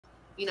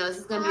You know, this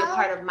is going to be a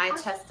part of my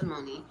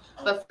testimony.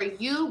 But for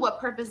you, what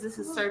purpose this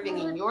is serving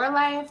in your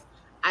life,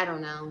 I don't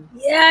know.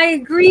 Yeah, I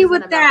agree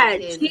with that.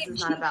 She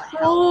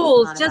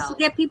trolls just to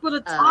get people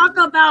to talk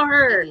about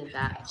her.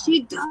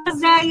 She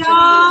does that,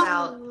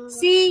 y'all.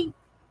 See,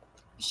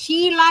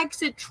 she likes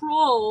to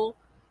troll.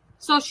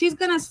 So she's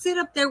going to sit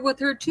up there with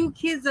her 2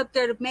 kids up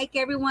there to make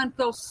everyone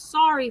feel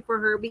sorry for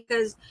her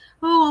because,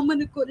 oh, I'm going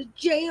to go to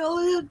jail.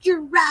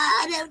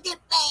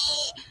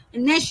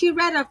 And then she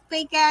read a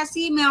fake-ass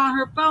email on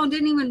her phone,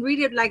 didn't even read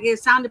it like it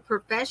sounded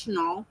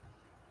professional,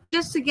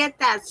 just to get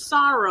that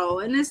sorrow.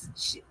 And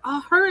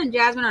her and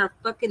Jasmine are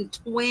fucking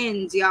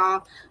twins,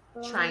 y'all.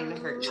 Trying to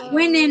hurt me.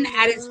 Twinning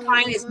at its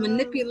finest,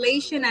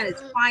 manipulation at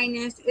its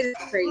finest. It is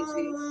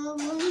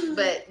crazy.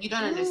 But you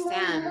don't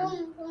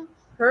understand.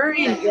 Her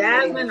and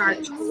Jasmine are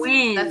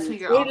twins. That's who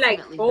you're they like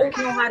ultimately both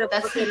hurting. know how to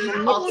That's fucking who you've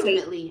manipulate.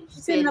 ultimately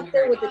She's sitting up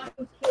there with the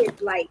 2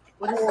 kids, like,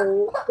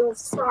 oh, feel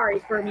sorry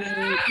for me.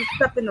 He's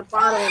stuffing the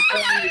bottle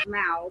in his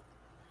mouth.